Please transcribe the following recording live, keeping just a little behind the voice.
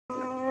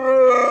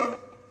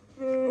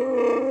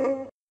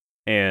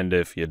And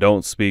if you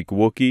don't speak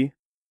Wookiee,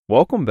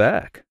 welcome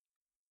back.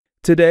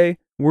 Today,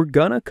 we're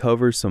gonna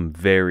cover some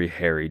very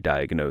hairy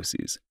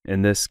diagnoses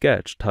in this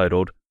sketch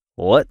titled,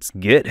 Let's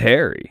Get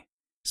Hairy.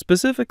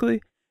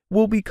 Specifically,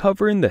 we'll be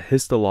covering the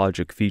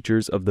histologic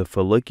features of the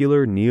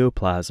follicular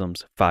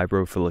neoplasms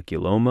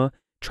fibrofolliculoma,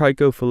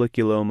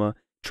 trichofolliculoma,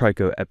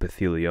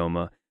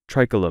 trichoepithelioma,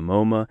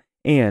 tricholommoma,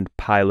 and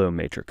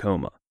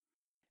pilomatrichoma.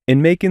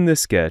 In making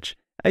this sketch,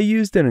 I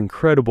used an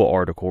incredible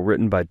article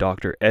written by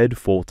Dr. Ed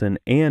Fulton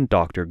and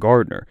Dr.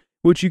 Gardner,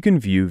 which you can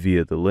view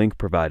via the link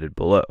provided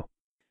below.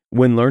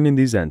 When learning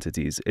these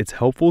entities, it's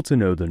helpful to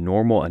know the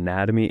normal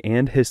anatomy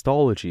and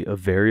histology of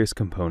various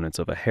components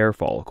of a hair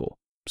follicle,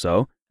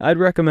 so I'd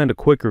recommend a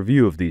quick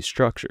review of these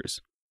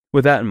structures.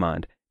 With that in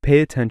mind, pay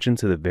attention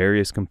to the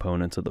various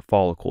components of the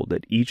follicle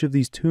that each of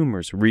these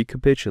tumors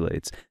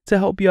recapitulates to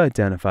help you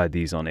identify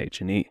these on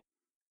H&E.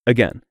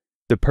 Again,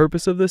 the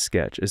purpose of this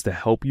sketch is to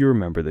help you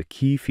remember the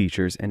key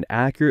features and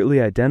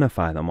accurately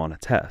identify them on a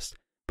test,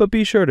 but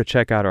be sure to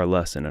check out our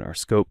lesson in our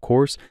scope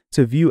course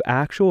to view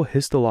actual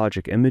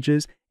histologic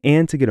images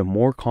and to get a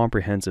more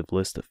comprehensive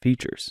list of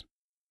features.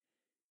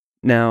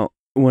 Now,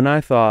 when I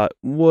thought,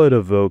 what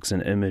evokes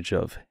an image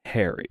of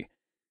hairy?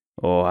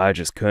 Oh, I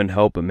just couldn't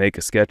help but make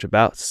a sketch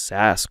about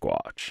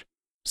Sasquatch.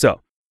 So,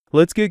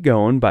 let's get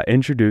going by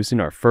introducing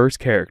our first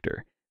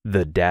character,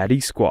 the Daddy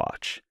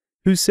Squatch,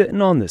 who's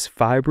sitting on this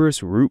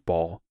fibrous root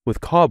ball with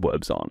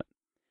cobwebs on it.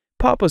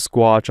 Papa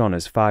Squatch on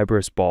his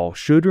fibrous ball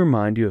should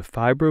remind you of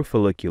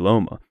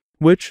fibrofolliculoma,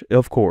 which,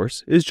 of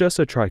course, is just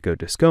a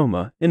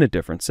trichodiscoma in a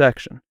different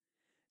section.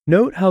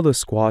 Note how the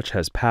Squatch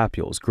has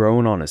papules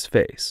growing on his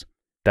face.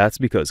 That's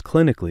because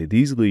clinically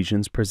these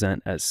lesions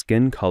present as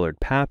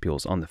skin-colored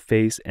papules on the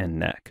face and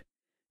neck.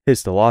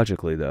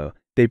 Histologically, though,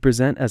 they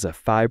present as a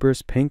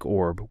fibrous pink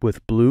orb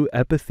with blue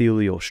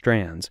epithelial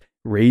strands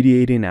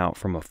radiating out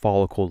from a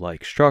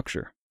follicle-like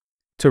structure.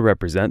 To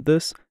represent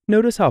this,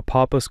 notice how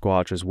Papa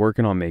Squatch is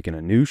working on making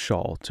a new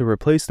shawl to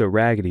replace the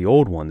raggedy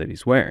old one that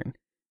he's wearing,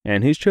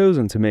 and he's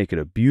chosen to make it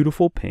a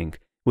beautiful pink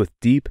with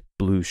deep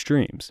blue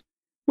streams,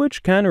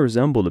 which kind of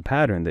resemble the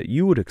pattern that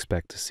you would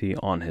expect to see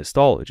on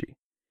histology.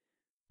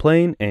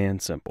 Plain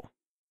and simple.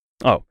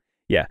 Oh,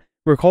 yeah,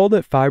 recall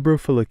that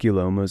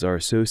fibrofolliculomas are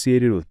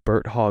associated with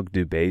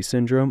Birdhog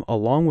syndrome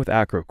along with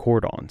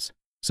acrocordons.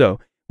 So,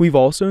 we've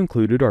also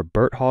included our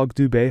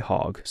Birdhog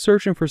hog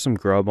searching for some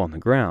grub on the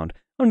ground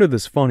under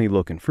this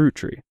funny-looking fruit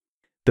tree.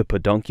 The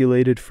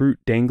pedunculated fruit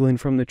dangling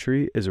from the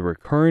tree is a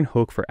recurring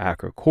hook for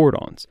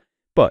acrocordons,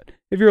 but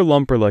if you're a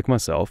lumper like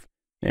myself,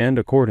 and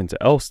according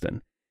to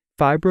Elston,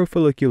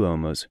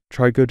 fibrofolliculomas,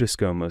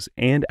 trichodiscomas,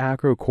 and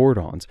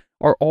acrocordons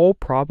are all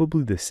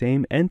probably the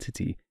same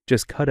entity,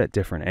 just cut at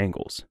different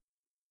angles.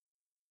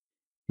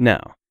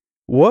 Now,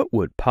 what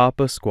would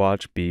Papa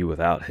Squatch be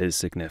without his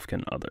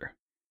significant other?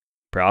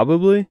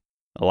 Probably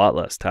a lot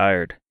less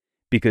tired,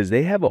 because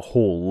they have a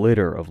whole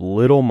litter of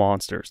little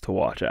monsters to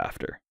watch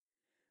after.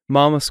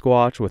 Mama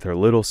Squatch with her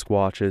little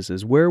squatches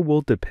is where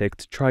we'll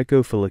depict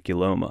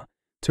Trichofolliculoma.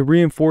 To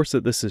reinforce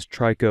that this is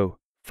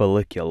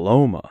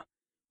Trichofolliculoma,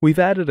 we've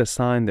added a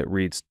sign that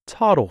reads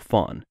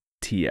TotalFunt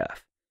TF.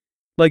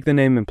 Like the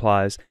name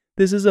implies,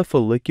 this is a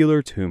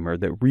follicular tumor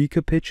that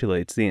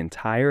recapitulates the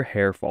entire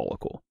hair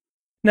follicle.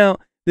 Now,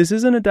 this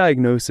isn't a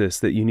diagnosis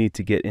that you need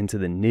to get into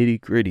the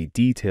nitty-gritty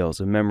details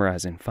of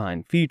memorizing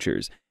fine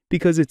features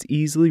because it's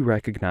easily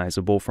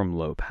recognizable from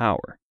low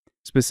power.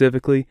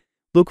 Specifically,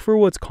 look for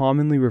what's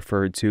commonly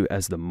referred to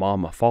as the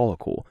mama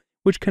follicle,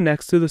 which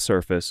connects to the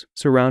surface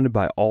surrounded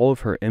by all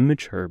of her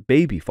immature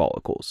baby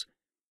follicles,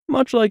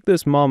 much like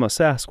this mama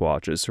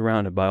Sasquatch is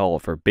surrounded by all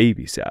of her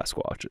baby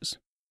Sasquatches.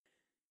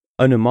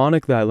 A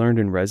mnemonic that I learned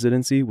in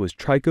residency was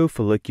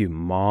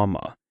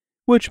Trichofolliculoma,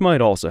 which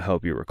might also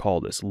help you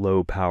recall this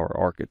low-power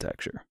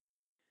architecture.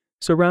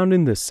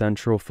 Surrounding this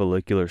central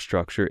follicular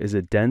structure is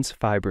a dense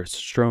fibrous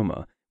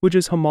stroma, which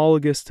is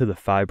homologous to the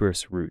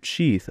fibrous root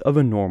sheath of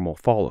a normal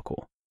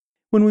follicle.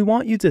 When we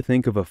want you to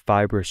think of a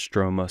fibrous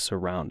stroma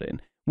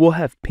surrounding, we'll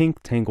have pink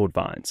tangled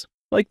vines,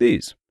 like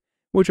these,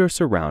 which are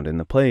surrounding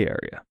the play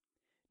area.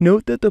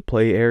 Note that the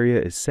play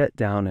area is set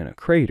down in a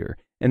crater,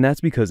 and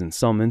that's because in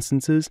some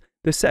instances,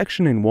 the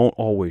sectioning won't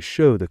always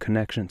show the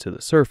connection to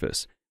the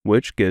surface,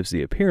 which gives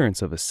the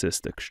appearance of a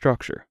cystic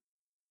structure.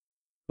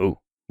 Oh,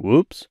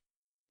 whoops.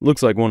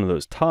 Looks like one of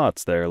those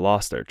tots there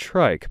lost their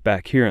trike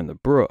back here in the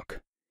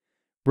brook.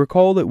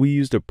 Recall that we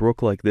used a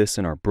brook like this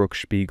in our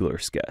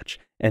Brooke-Spiegler sketch,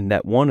 and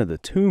that one of the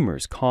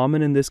tumors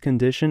common in this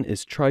condition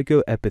is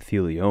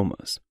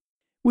Trichoepitheliomas.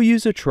 We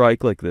use a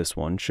trike like this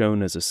one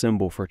shown as a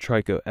symbol for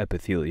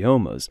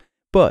Trichoepitheliomas,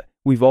 but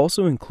we've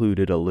also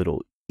included a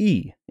little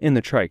E in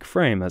the trike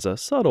frame as a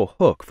subtle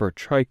hook for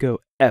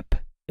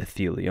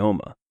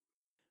Trichoepithelioma.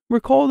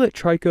 Recall that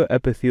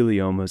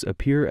Trichoepitheliomas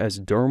appear as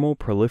dermal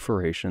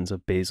proliferations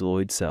of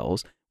basaloid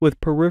cells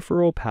with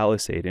peripheral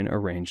palisading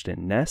arranged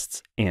in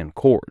nests and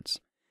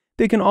cords.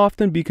 They can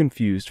often be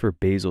confused for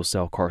basal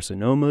cell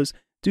carcinomas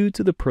due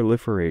to the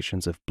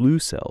proliferations of blue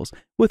cells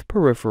with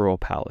peripheral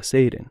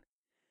palisading.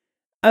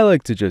 I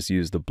like to just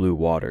use the blue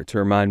water to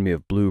remind me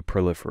of blue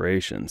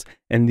proliferations,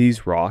 and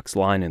these rocks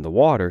lining the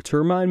water to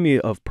remind me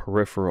of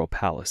peripheral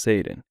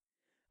palisading.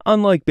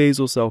 Unlike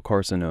basal cell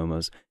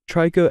carcinomas,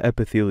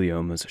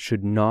 trichoepitheliomas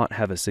should not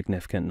have a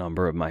significant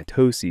number of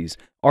mitoses,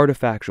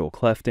 artifactual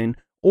clefting,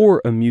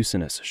 or a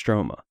mucinous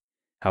stroma.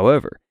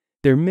 However,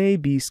 there may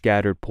be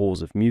scattered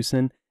pools of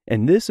mucin,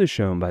 and this is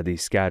shown by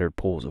these scattered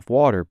pools of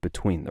water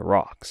between the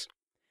rocks.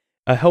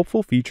 A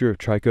helpful feature of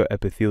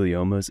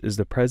trichoepitheliomas is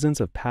the presence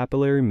of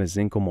papillary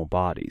mesenchymal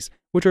bodies,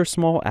 which are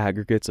small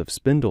aggregates of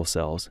spindle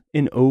cells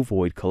in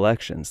ovoid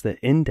collections that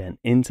indent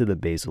into the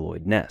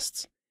basaloid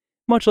nests,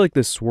 much like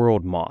the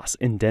swirled moss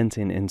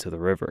indenting into the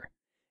river.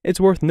 It's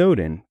worth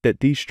noting that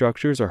these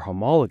structures are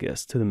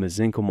homologous to the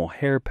mesenchymal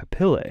hair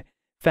papillae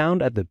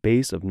found at the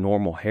base of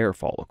normal hair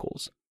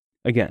follicles.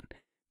 Again,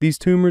 these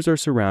tumors are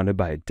surrounded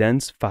by a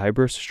dense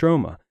fibrous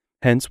stroma,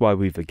 hence why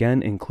we've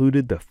again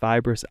included the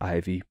fibrous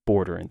ivy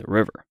bordering the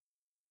river.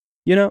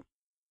 You know,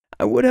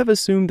 I would have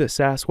assumed that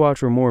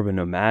Sasquatch were more of a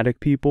nomadic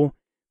people,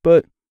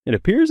 but it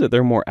appears that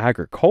they're more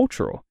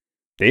agricultural.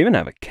 They even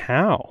have a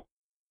cow.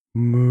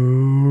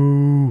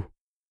 Moo.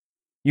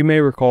 You may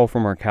recall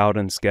from our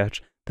Cowden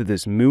sketch that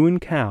this mooing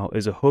cow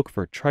is a hook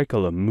for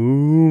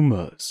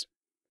Tricholomomas.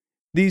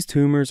 These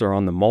tumors are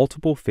on the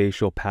multiple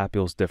facial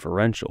papules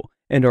differential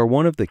and are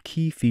one of the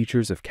key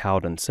features of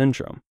Cowden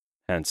syndrome,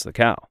 hence the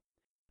cow.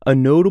 A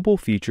notable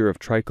feature of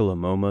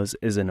Tricholomomas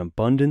is an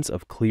abundance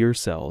of clear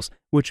cells,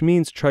 which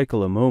means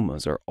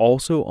Tricholomomas are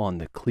also on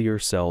the clear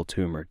cell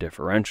tumor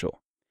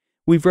differential.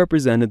 We've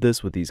represented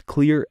this with these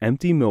clear,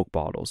 empty milk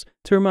bottles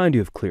to remind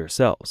you of clear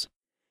cells.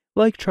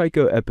 Like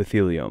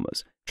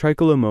Trichoepitheliomas,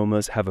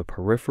 Tricholomomas have a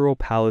peripheral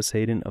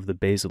palisading of the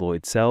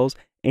basaloid cells,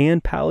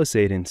 and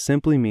palisading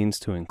simply means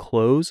to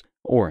enclose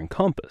or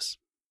encompass.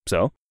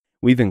 So,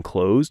 we've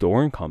enclosed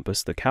or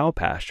encompassed the cow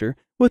pasture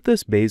with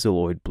this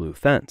basaloid blue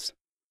fence.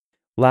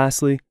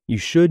 Lastly, you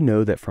should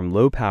know that from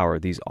low power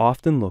these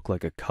often look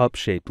like a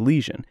cup-shaped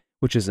lesion,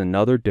 which is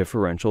another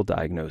differential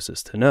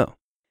diagnosis to know.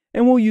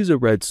 And we'll use a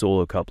red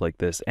solo cup like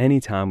this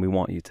anytime we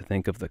want you to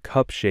think of the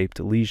cup-shaped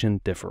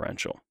lesion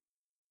differential.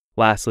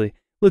 Lastly,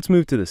 let's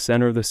move to the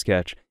center of the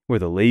sketch where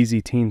the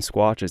lazy teen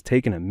Squatch is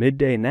taking a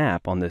midday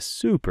nap on this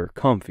super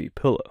comfy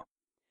pillow.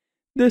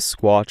 This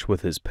Squatch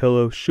with his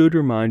pillow should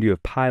remind you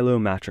of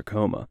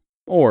pilomatrichoma,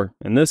 or,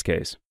 in this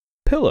case,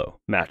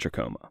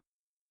 pilomatrichoma.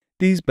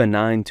 These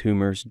benign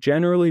tumors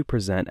generally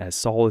present as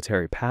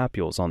solitary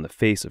papules on the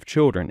face of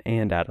children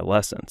and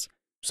adolescents.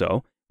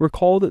 So,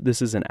 recall that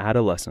this is an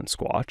adolescent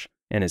Squatch,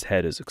 and his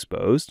head is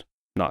exposed,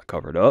 not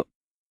covered up.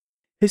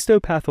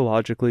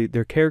 Histopathologically,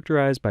 they're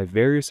characterized by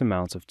various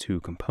amounts of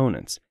two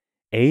components: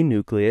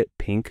 anucleate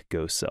pink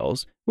ghost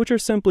cells, which are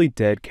simply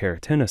dead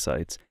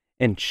keratinocytes,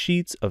 and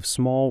sheets of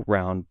small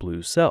round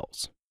blue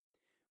cells.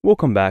 We'll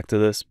come back to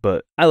this,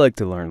 but I like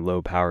to learn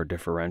low-power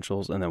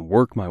differentials and then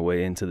work my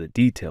way into the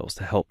details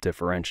to help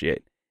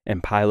differentiate,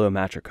 and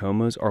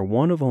pilomatrichomas are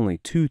one of only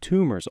two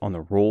tumors on the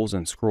rolls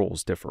and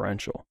scrolls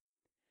differential.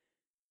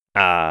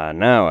 Ah,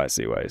 now I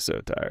see why he's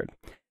so tired.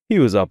 He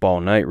was up all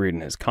night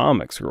reading his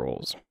comic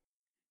scrolls.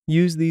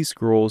 Use these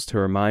scrolls to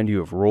remind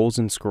you of rolls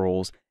and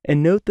scrolls,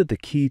 and note that the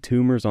key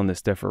tumors on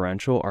this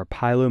differential are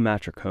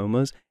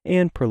pilomatrichomas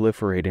and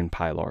proliferating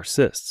pilar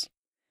cysts.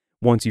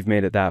 Once you've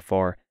made it that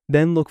far,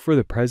 then look for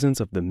the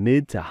presence of the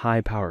mid to high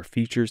power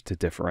features to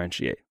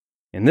differentiate.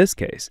 In this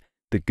case,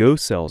 the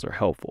ghost cells are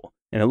helpful,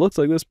 and it looks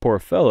like this poor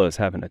fellow is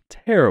having a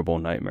terrible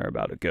nightmare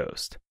about a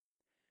ghost.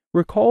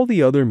 Recall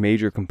the other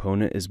major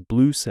component is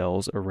blue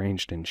cells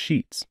arranged in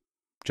sheets,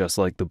 just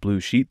like the blue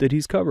sheet that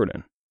he's covered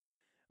in.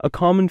 A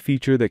common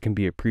feature that can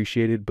be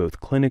appreciated both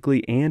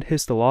clinically and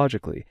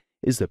histologically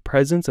is the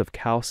presence of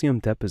calcium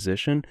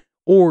deposition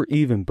or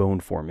even bone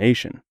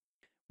formation.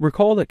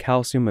 Recall that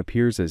calcium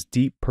appears as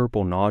deep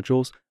purple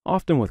nodules,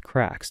 often with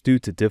cracks due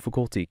to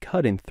difficulty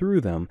cutting through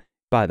them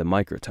by the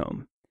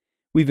microtome.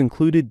 We've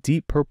included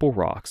deep purple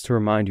rocks to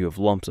remind you of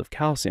lumps of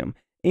calcium,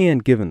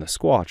 and given the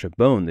Squatch a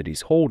bone that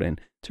he's holding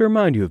to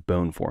remind you of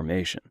bone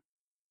formation.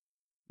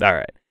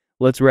 Alright,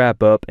 let's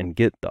wrap up and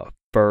get the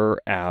fur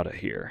out of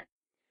here.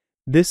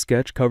 This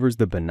sketch covers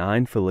the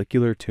benign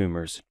follicular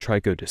tumors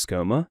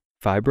Trichodiscoma,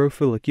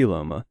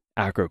 fibrofolliculoma,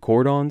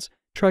 acrocordons,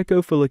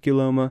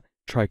 trichofolliculoma,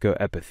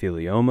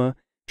 Trichoepithelioma,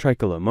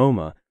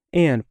 Trichlomomas,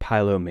 and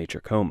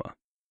pilomatrichoma.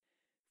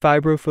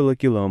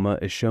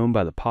 Fibrofolliculoma is shown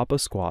by the Papa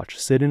Squatch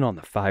sitting on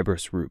the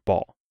fibrous root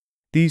ball.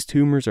 These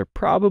tumors are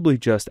probably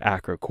just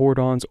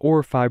acrocordons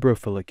or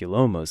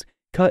fibrofolliculomas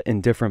cut in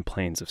different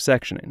planes of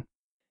sectioning.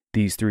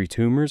 These three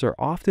tumors are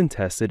often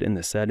tested in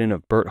the setting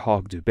of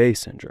Birdhog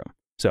syndrome,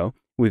 so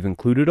we've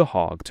included a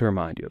hog to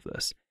remind you of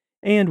this.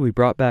 And we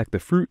brought back the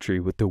fruit tree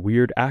with the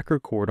weird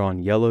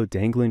acrocordon yellow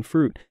dangling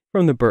fruit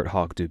from the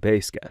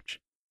Birdhog sketch.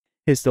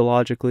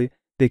 Histologically,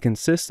 they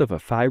consist of a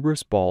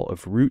fibrous ball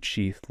of root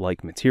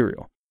sheath-like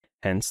material,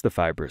 hence the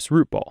fibrous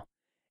root ball,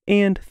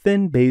 and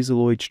thin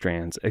basaloid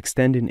strands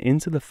extending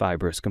into the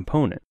fibrous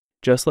component,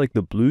 just like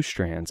the blue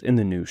strands in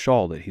the new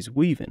shawl that he's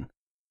weaving.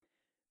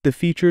 The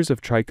features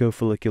of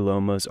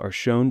trichofolliculomas are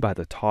shown by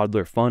the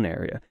toddler fun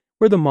area,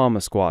 where the mama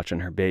squatch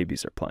and her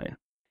babies are playing.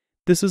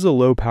 This is a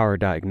low-power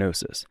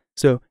diagnosis,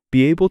 so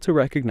be able to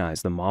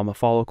recognize the mama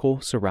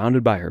follicle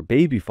surrounded by her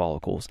baby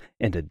follicles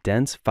and a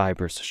dense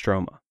fibrous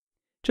stroma.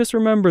 Just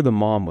remember the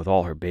mom with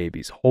all her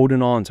babies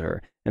holding on to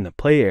her and the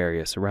play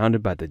area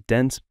surrounded by the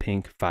dense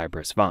pink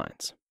fibrous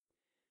vines.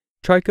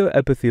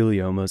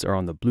 Trichoepitheliomas are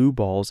on the blue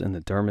balls in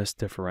the dermis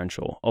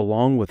differential,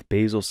 along with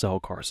basal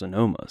cell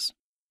carcinomas.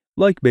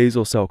 Like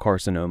basal cell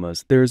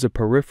carcinomas, there is a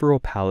peripheral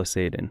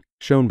palisading,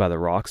 shown by the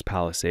rocks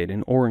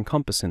palisading or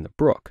encompassing the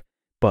brook,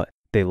 but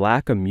they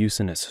lack a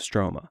mucinous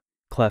stroma,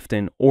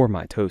 clefting, or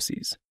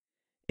mitoses.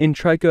 In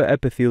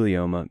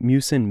trichoepithelioma,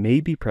 mucin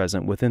may be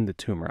present within the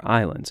tumor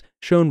islands,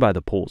 shown by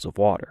the pools of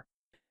water.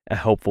 A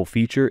helpful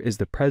feature is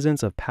the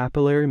presence of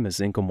papillary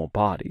mesenchymal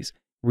bodies,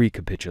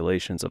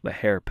 recapitulations of the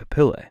hair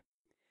papillae.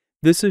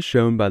 This is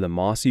shown by the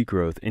mossy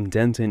growth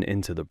indenting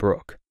into the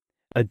brook.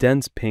 A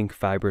dense pink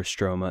fibrous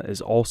stroma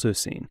is also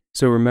seen,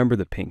 so remember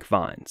the pink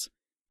vines.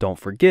 Don't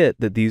forget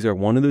that these are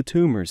one of the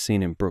tumors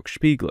seen in Brook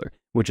Spiegler,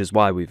 which is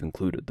why we've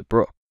included the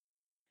brook.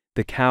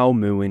 The cow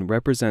mooing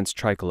represents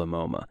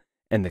tricholommoma,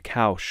 and the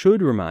cow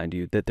should remind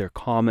you that they're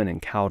common in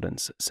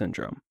Cowden's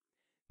syndrome.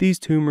 These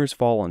tumors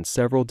fall on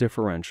several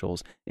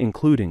differentials,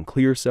 including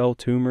clear cell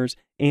tumors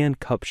and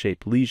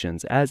cup-shaped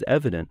lesions as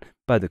evident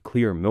by the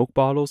clear milk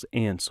bottles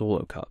and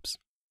solo cups.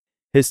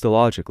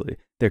 Histologically,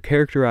 they're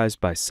characterized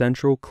by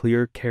central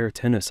clear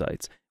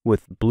keratinocytes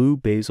with blue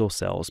basal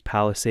cells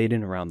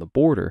palisading around the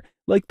border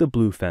like the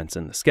blue fence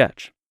in the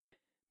sketch.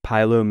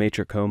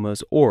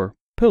 Pilomatrichomas or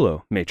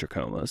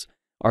pilomatrichomas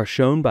are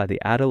shown by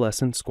the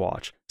adolescent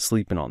squatch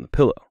sleeping on the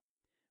pillow.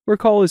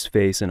 Recall his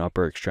face and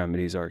upper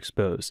extremities are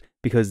exposed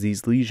because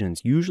these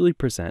lesions usually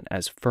present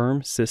as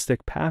firm cystic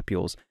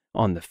papules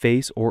on the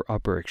face or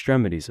upper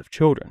extremities of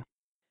children.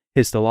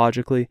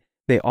 Histologically,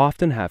 they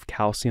often have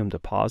calcium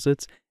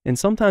deposits and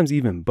sometimes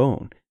even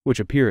bone, which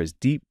appear as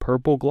deep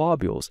purple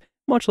globules,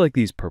 much like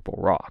these purple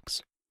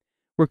rocks.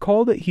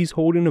 Recall that he's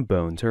holding a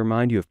bone to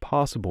remind you of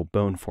possible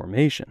bone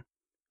formation.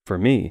 For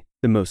me,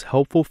 the most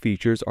helpful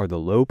features are the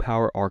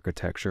low-power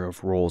architecture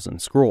of rolls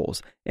and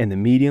scrolls and the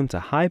medium to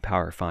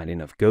high-power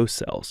finding of ghost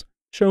cells,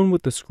 shown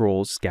with the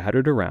scrolls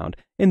scattered around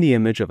in the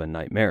image of a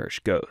nightmarish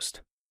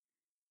ghost.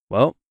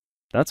 Well,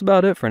 that's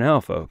about it for now,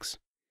 folks.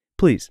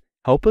 Please,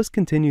 help us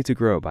continue to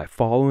grow by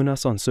following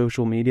us on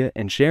social media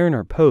and sharing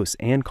our posts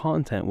and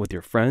content with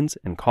your friends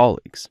and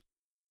colleagues.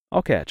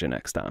 I'll catch you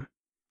next time.